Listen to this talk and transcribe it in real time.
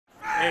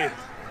Hey,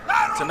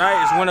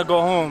 tonight is when to go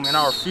home, and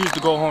I refuse to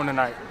go home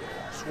tonight.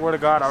 Swear to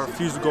God, I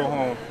refuse to go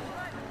home.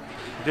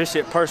 This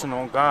shit personal,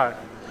 on God.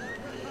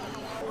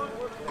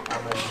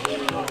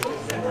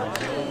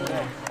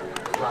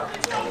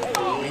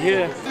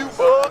 Yeah.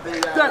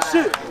 That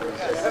shit.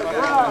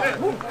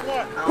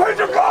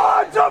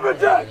 Patriots, jumping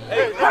jack.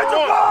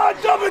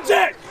 Patriots, jumping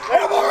jack.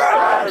 I'm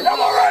already.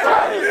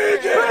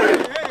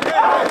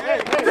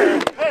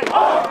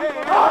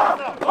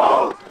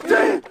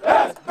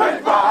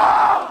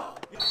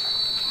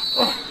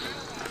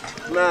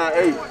 Man,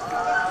 hey,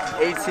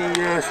 18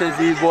 years since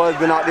these boys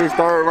been out this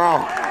third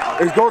round.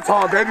 It's go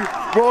time, baby.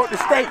 Roll up the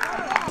state.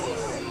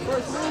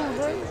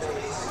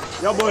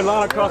 Y'all boys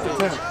line across the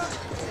 10.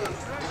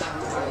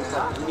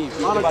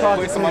 Line across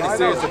the 10. Somebody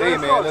serious today,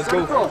 man. Let's go.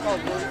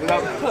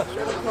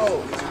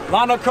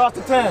 Line across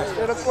the 10.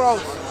 Get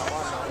across.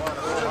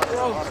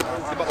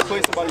 About to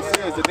play somebody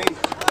serious today.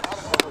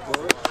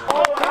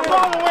 That's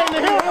all the way to the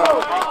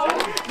hero.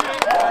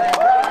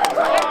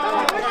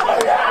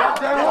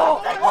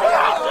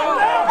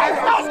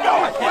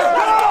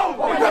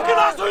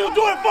 Recognize who you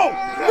do it for!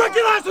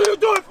 Recognize who you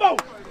do it for!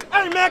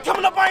 Hey man,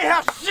 coming up I ain't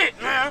have shit,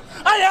 man.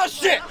 I ain't have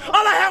shit.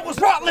 All I had was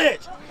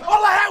Rockledge.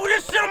 All I had was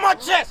this shit on my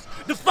chest.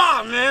 The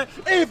 5, man.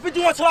 Hey, if you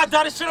do until I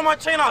die this shit on my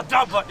chain, I'll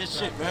die about this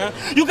shit, man.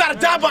 You gotta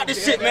die about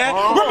this shit, man.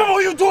 Remember who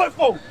you do it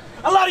for.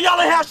 A lot of y'all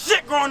ain't have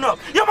shit growing up.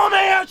 Your mama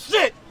ain't have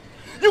shit.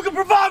 You can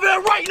provide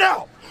that right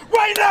now.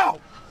 Right now.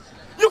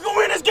 You can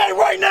win this game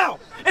right now.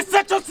 And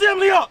set your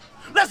family up.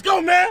 Let's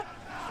go, man.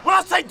 When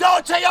I say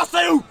dog check, y'all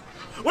say who?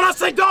 When I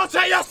say dog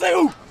check, y'all say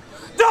who?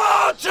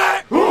 Dog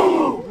check!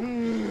 Who?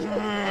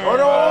 Hold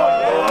on!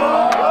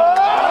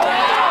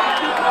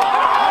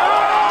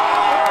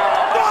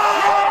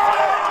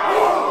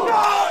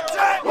 Dog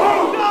check!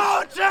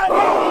 Dog check!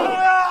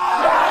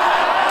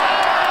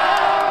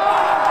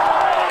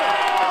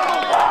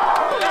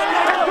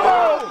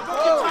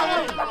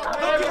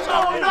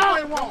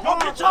 Go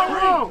get your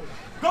ring!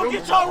 Go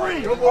get your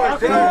ring!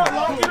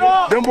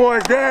 Them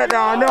boys dead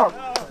down there.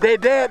 They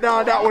dead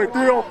down that way,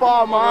 3 on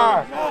 5 my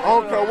eye. I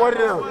don't care what it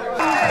is. Put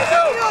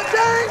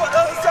the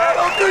other side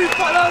on me, put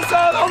the other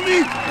side on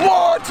me.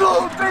 1, 2,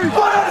 3, put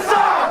the other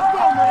side.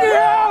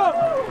 Yeah!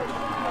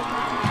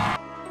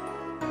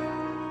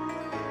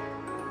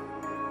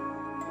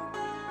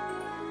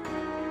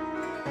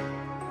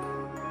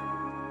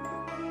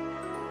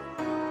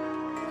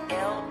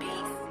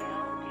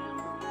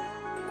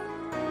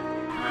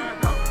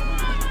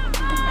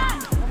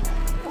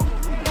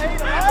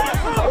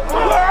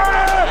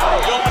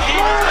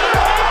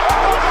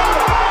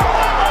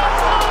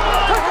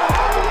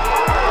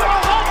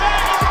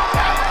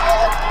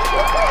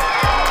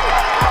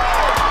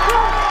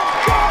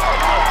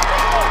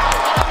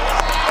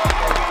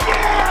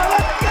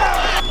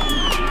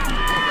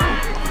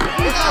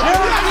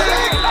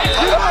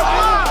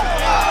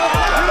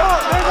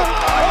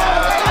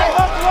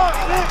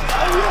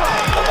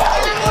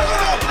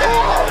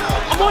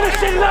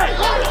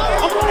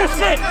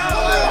 Shit.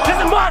 This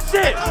is my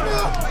shit.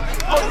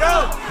 Oh yo.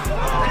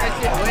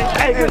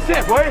 Hey, good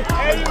shit, boy.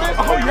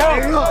 Oh yo.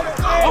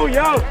 Oh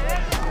yo.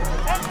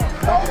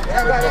 Oh,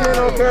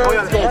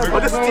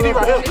 this is TD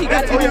right here.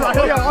 That's TD right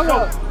here.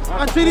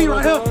 That's TD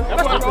right here.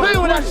 Let's stop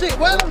playing with that shit.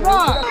 Where's the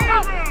rod?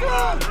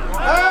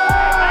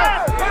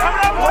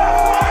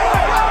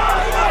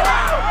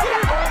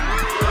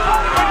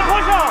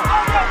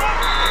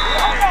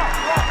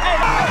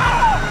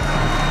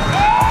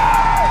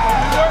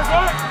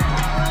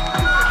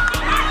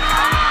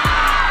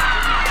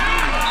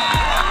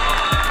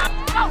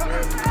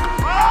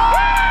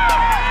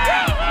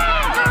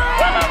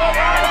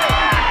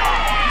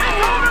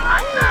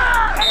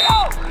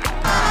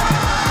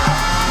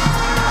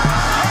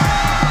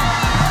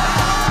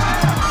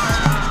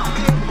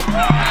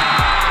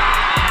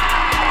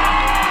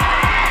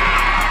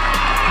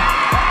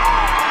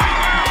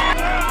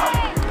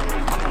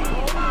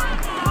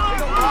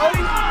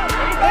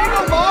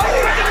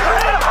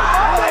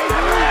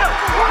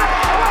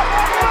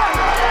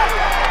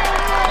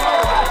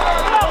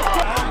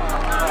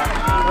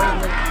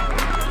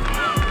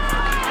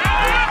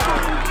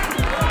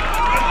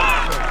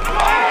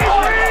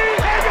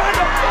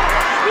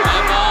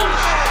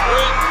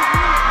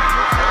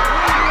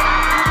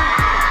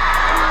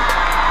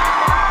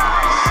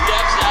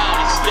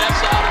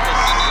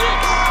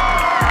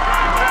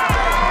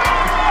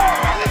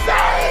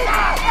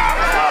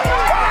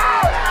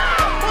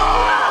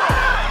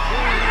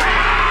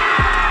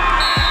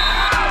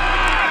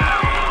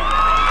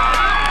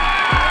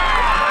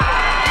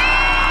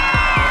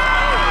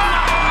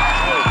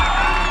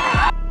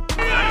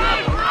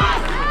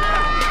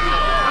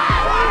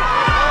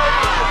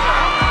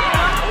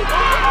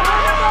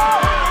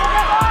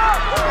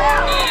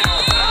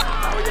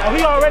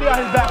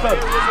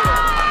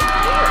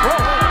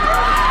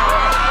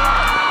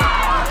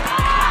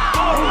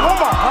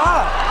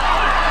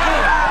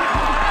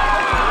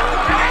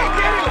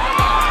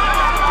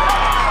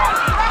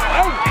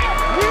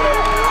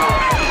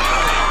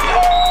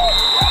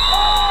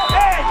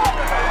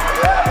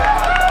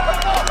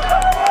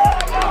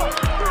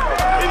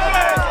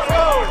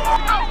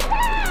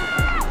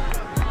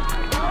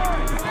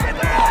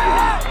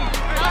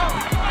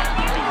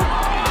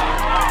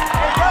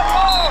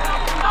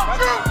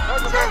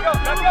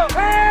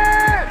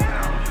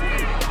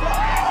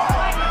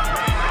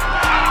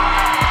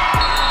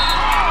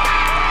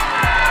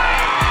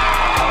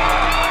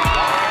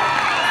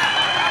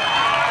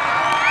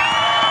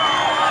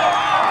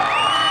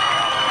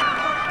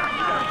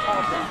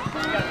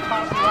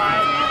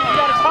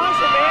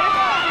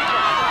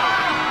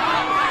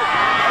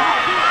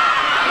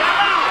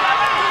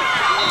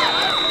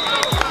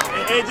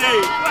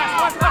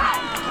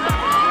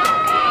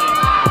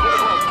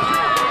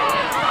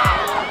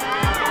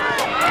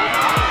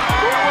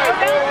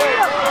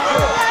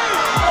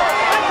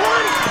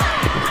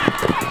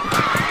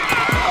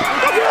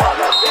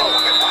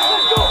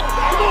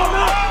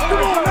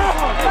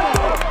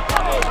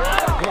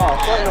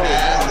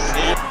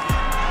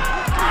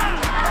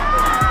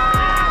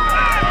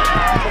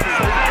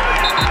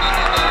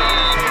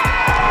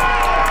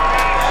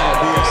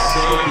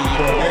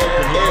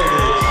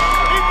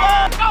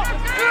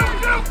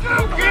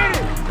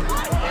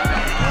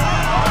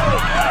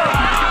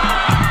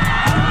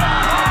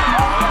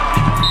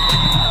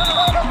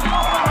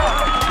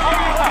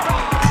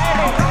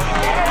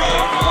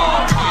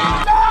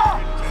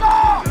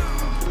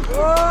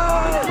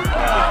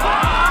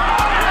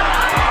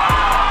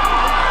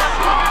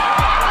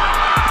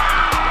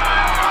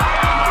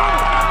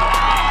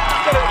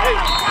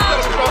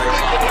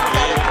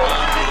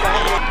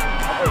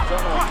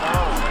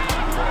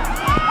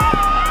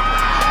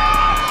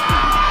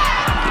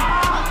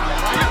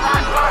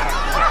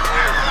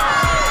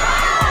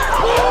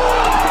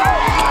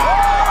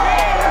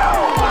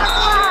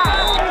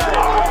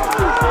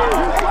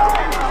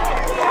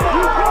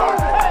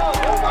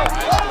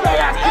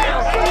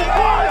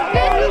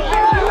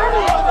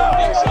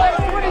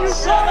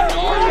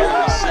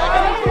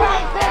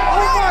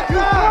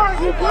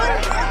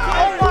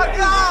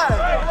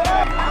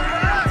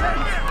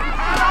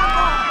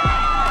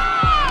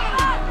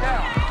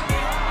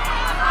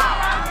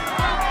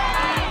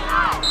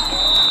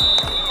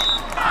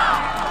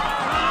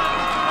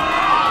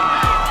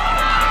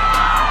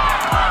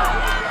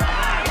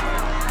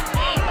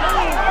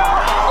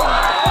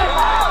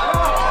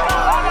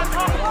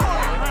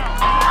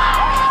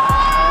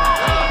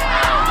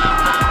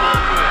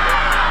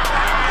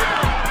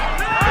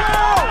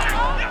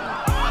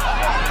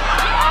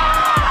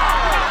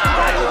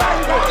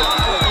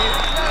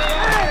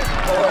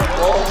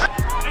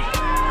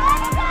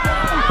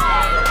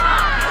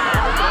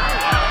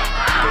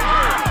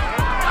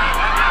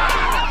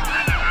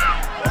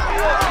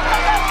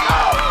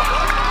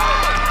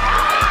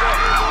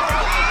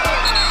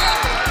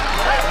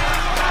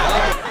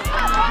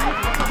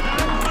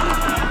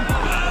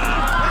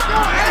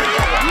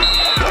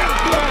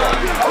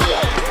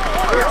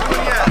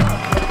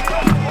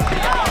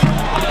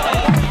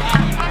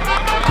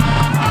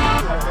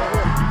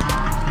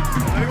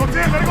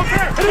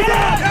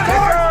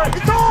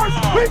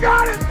 We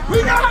got it!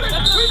 We got it!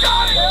 We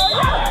got it!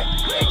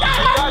 We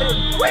got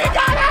it! We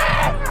got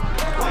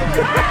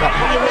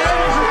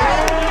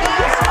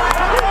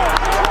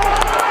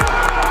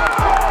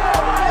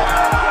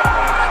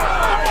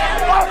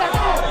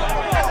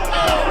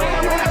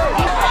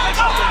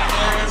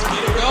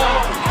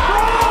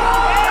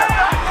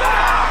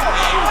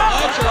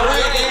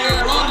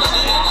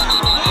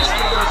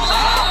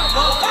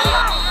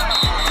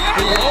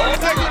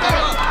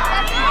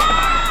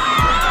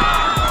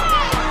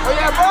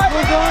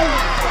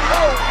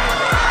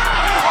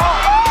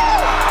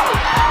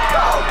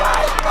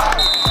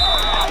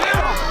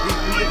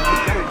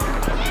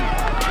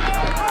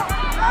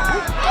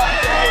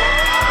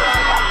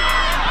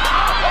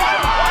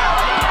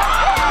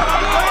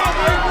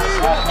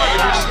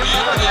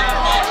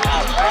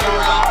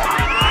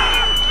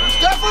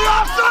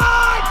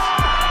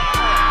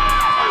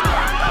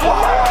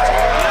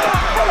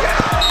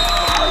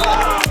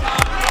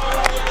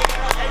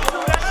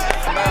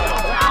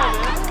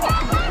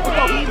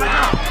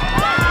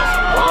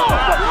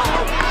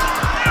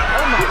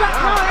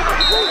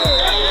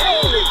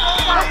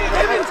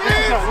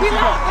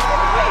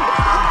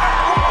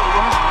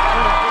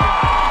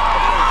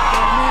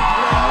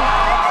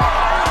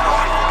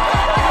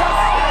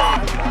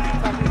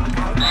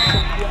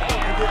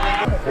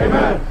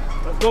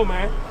Go,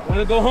 man.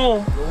 Wanna go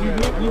home.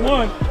 We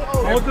won.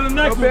 On to the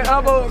next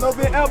one. No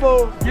big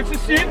elbow. Get your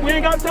shit. We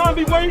ain't got time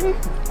to be waiting.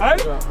 Alright?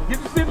 Get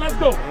your shit. Let's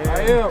go.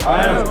 I am.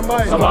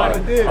 Somebody.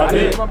 I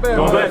did. My bad.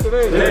 My bad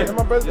today.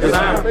 My best.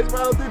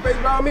 Baseball 3,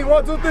 baseball me.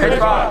 1, 2, 3.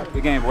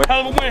 Good game, boy.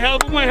 Hell of a win. Hell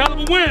of a win. Hell of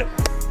a win.